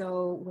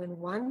 So when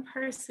one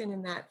person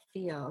in that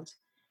field,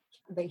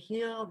 they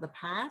heal the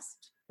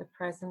past, the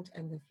present,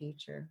 and the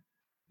future,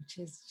 which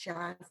is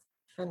just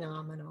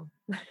phenomenal.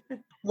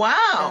 Wow.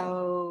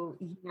 So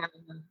yeah,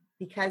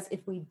 because if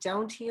we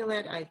don't heal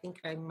it, I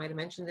think I might have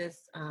mentioned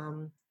this,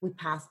 we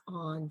pass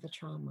on the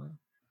trauma.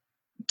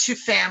 To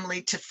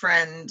family, to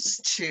friends,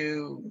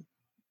 to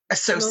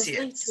Mostly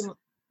associates. to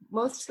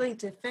mostly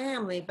to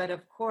family, but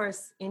of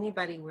course,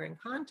 anybody we're in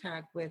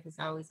contact with is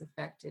always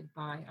affected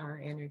by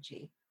our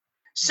energy.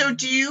 So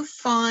do you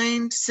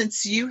find,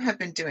 since you have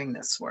been doing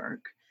this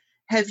work,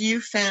 have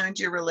you found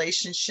your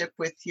relationship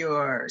with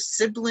your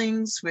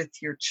siblings, with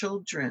your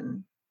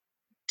children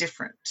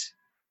different?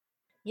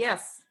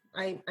 Yes,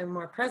 I'm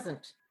more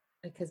present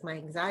because my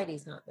anxiety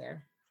is not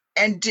there.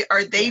 And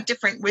are they Yeah.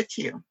 different with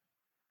you?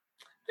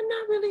 I'm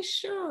not really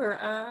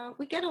sure.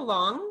 We get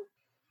along.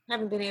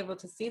 Haven't been able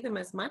to see them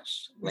as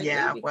much lately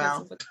Yeah, because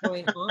well, of what's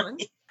going on.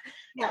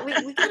 Yeah,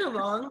 we get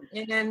along,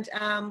 and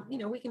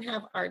we can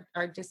have our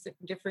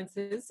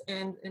differences,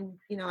 and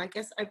I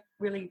guess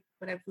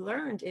what I've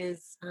learned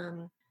is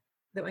that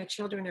my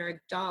children are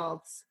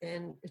adults,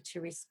 and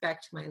to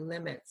respect my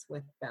limits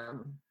with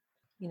them.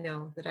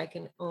 That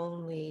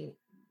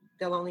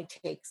they'll only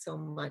take so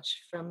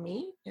much from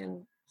me,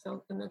 and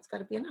that's got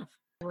to be enough.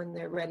 When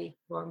they're ready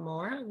for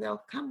more,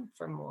 they'll come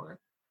for more.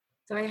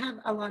 So I have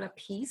a lot of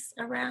peace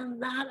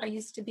around that. I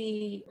used to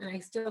be, and I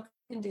still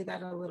can do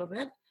that a little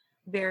bit,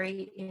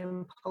 very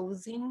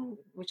imposing,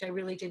 which I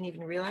really didn't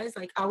even realize.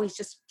 Like always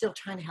just still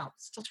trying to help,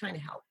 still trying to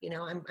help.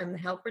 I'm the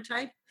helper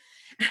type.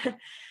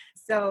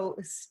 So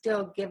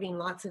still giving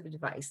lots of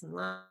advice and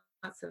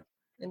lots of,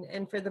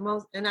 and for the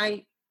most, and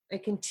I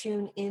can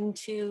tune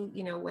into,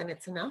 when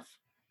it's enough.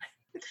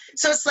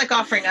 So it's like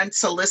offering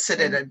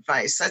unsolicited And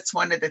advice. That's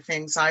one of the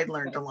things I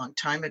learned a long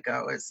time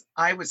ago is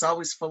I was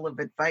always full of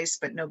advice,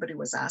 but nobody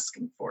was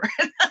asking for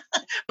it.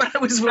 But I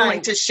was willing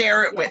right. to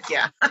share it Yeah. with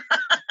you.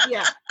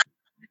 Yeah.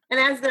 And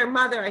as their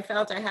mother, I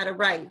felt I had a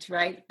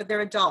right? But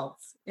they're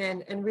adults,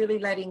 and really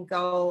letting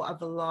go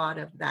of a lot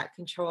of that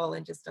control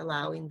and just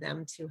allowing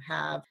them to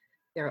have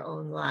their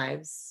own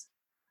lives,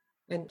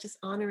 and just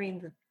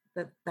honoring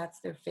that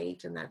that's their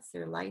fate and that's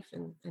their life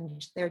and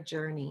their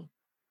journey.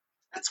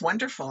 That's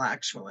wonderful,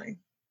 actually.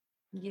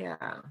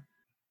 Yeah.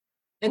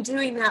 And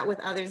doing that with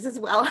others as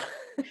well.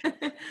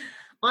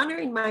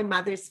 Honoring my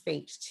mother's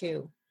fate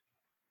too,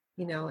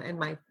 and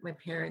my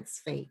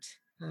parents' fate.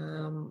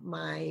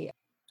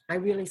 I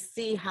really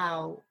see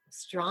how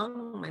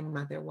strong my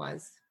mother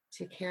was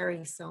to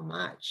carry so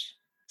much,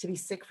 to be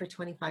sick for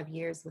 25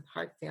 years with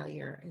heart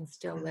failure and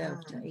still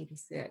live to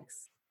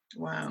 86.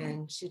 Wow.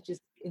 And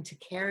to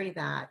carry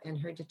that, and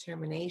her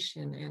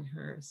determination and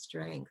her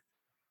strength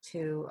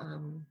to,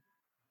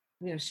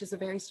 she's a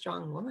very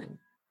strong woman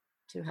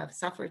to have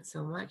suffered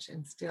so much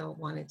and still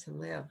wanted to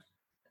live.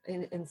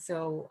 And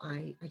so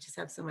I just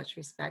have so much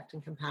respect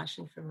and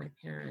compassion for my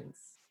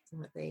parents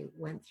and what they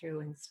went through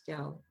and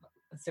still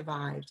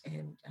survived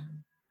and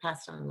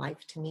passed on life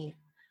to me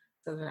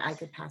so that I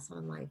could pass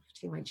on life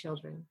to my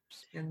children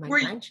and my Were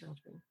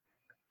grandchildren.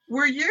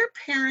 were your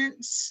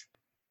parents,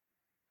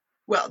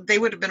 well, they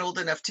would have been old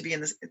enough to be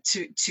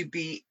to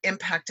be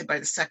impacted by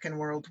the Second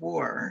World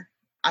War,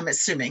 I'm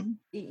assuming.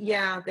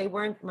 Yeah, they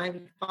weren't. My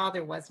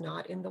father was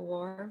not in the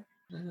war.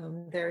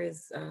 There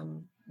is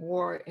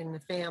war in the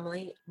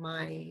family.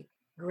 My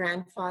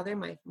grandfather,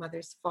 my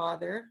mother's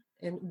father,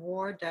 and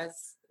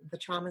the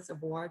traumas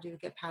of war do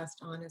get passed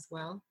on as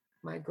well.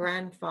 My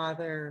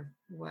grandfather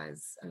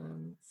was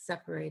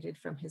separated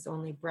from his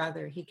only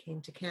brother. He came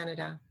to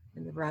Canada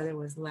and the brother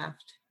was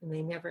left, and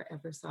they never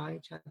ever saw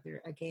each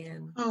other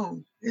again. Oh,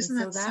 And isn't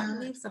so that that sad?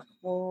 leaves a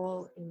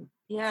hole and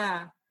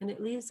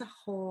it leaves a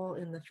hole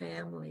in the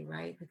family,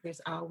 right? Like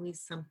there's always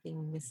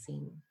something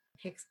missing.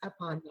 Picks up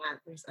on that.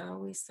 There's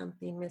always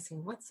something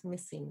missing. What's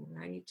missing,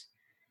 right?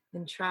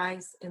 And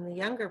the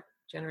younger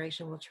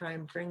generation will try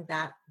and bring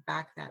that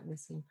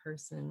missing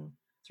person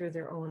through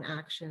their own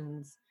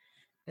actions,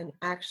 and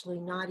actually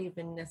not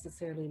even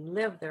necessarily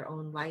live their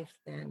own life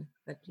then,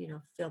 but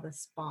fill the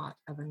spot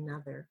of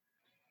another.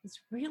 It's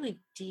really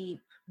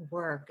deep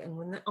work,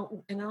 and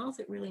and all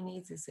it really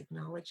needs is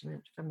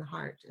acknowledgement from the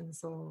heart and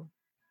soul.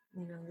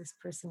 This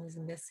person is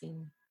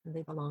missing and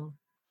they belong.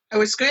 I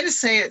was going to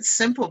say it's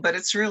simple, but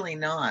it's really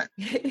not.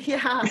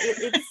 Yeah,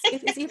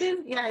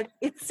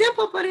 it's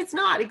simple, but it's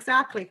not.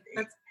 Exactly.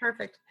 That's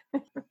perfect.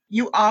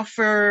 You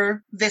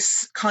offer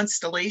this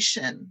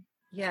constellation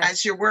as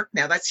Yes. your work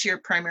now. That's your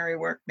primary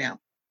work now.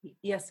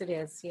 Yes, it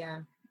is. Yeah.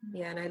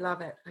 Yeah. And I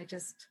love it. I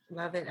just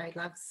love it. I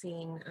love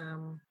seeing,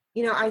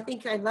 I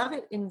think I love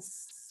it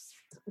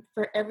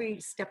for every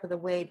step of the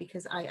way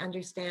because I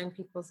understand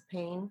people's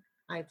pain.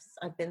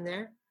 I've been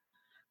there.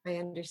 I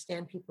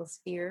understand people's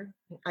fear.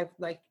 I've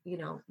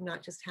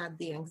not just had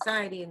the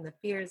anxiety and the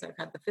fears, I've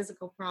had the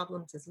physical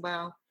problems as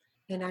well.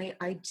 And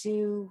I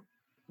do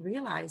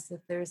realize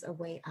that there's a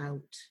way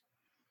out.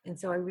 And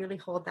so I really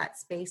hold that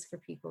space for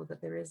people,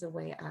 that there is a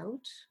way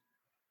out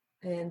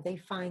and they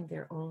find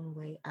their own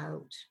way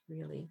out,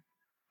 really.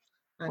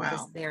 I'm Wow.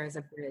 just there as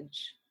a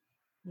bridge.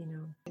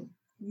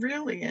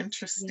 Really Yeah.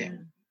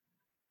 interesting.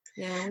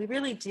 Yeah, we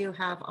really do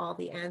have all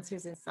the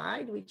answers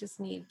inside. We just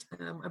need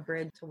a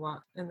bridge to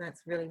walk. And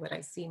that's really what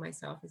I see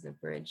myself as, a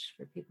bridge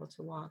for people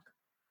to walk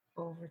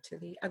over to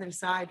the other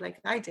side, like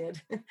I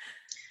did. I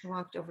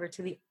walked over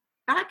to the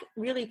back,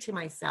 really to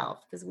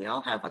myself, because we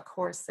all have a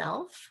core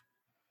self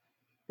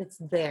that's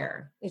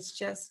there. It's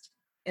just,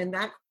 and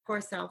that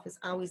core self is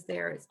always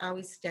there. It's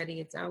always steady.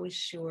 It's always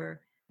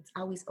sure. It's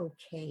always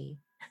okay.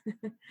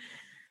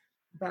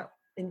 But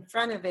in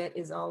front of it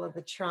is all of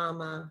the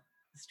trauma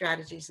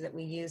strategies that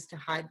we use to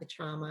hide the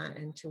trauma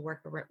and to work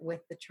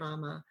with the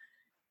trauma.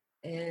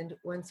 And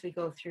once we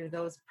go through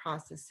those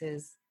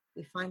processes,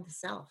 we find the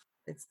self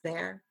that's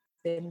there,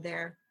 been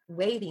there,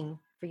 waiting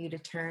for you to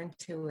turn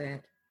to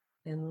it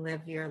and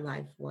live your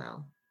life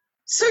well.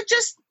 So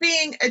just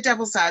being a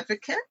devil's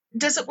advocate,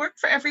 does it work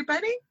for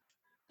everybody?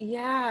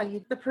 Yeah,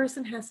 the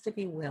person has to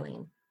be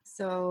willing.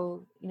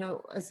 So,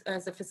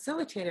 as a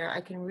facilitator, I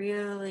can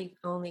really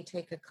only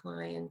take a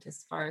client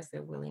as far as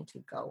they're willing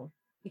to go.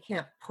 You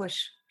can't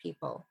push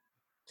people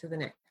to the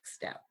next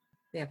step.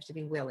 They have to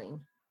be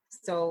willing.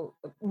 So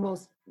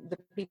most the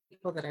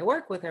people that I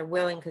work with are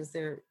willing because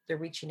they're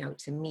reaching out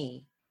to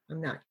me.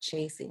 I'm not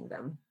chasing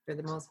them for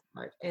the most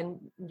part. And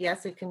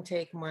yes, it can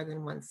take more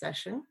than one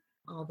session,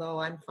 although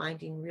I'm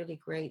finding really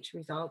great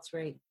results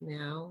right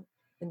now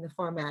in the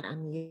format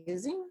I'm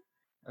using.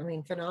 I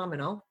mean,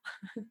 phenomenal.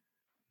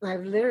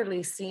 I've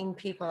literally seen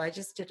people. I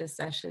just did a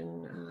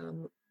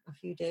session a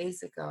few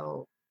days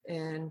ago,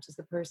 and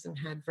the person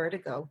had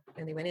vertigo,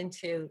 and they went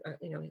into,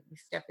 you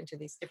step into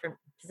these different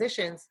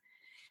positions,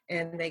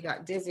 and they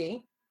got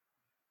dizzy,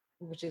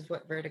 which is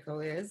what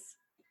vertigo is,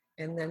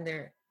 and then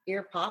their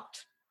ear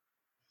popped,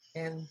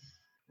 and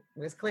it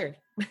was cleared.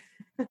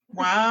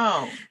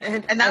 Wow.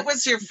 And that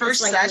was your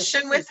first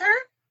session with her?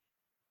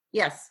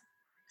 Yes.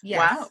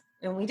 Wow.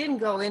 And we didn't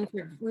go in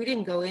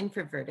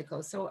for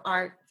vertigo. So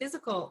our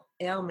physical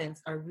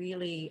ailments are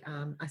really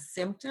a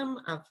symptom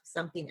of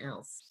something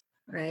else,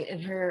 right?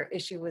 And her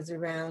issue was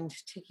around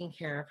taking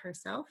care of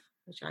herself,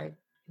 which I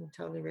can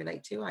totally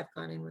relate to. I've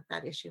gone in with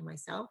that issue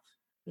myself,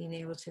 being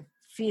able to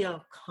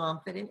feel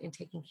confident in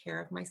taking care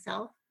of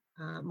myself,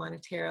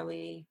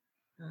 monetarily,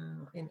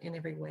 in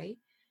every way.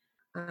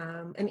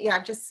 And yeah,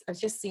 I've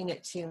just seen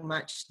it too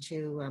much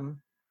too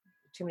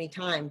many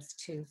times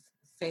to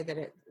say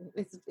that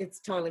it's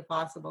totally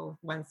possible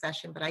one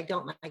session, but I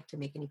don't like to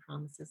make any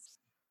promises.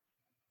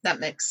 That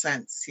makes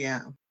sense.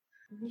 Yeah.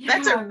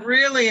 That's a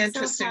really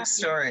interesting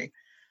story.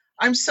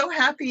 I'm so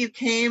happy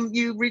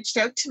you reached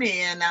out to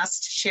me and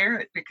asked to share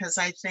it, because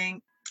I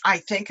think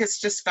it's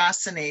just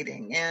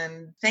fascinating,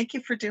 and thank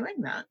you for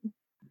doing that.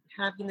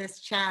 Having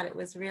this chat, it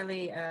was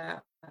really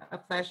a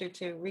pleasure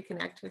to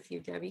reconnect with you,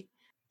 Debbie.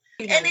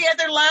 Any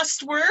other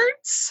last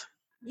words?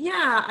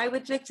 Yeah, I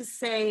would like to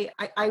say,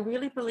 I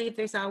really believe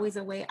there's always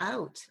a way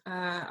out,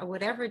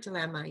 whatever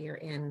dilemma you're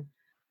in.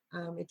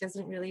 It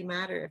doesn't really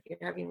matter if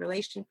you're having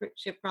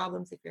relationship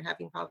problems, if you're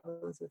having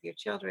problems with your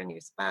children,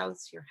 your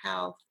spouse, your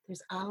health.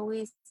 There's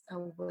always a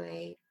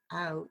way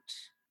out,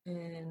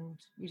 and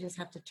you just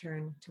have to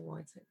turn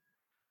towards it.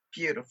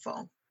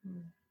 Beautiful.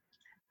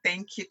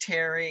 Thank you,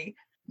 Terry.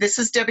 This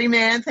is Debbie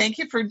Mann. Thank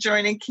you for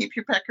joining Keep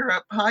Your Pecker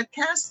Up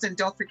podcast, and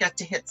don't forget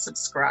to hit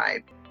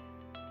subscribe.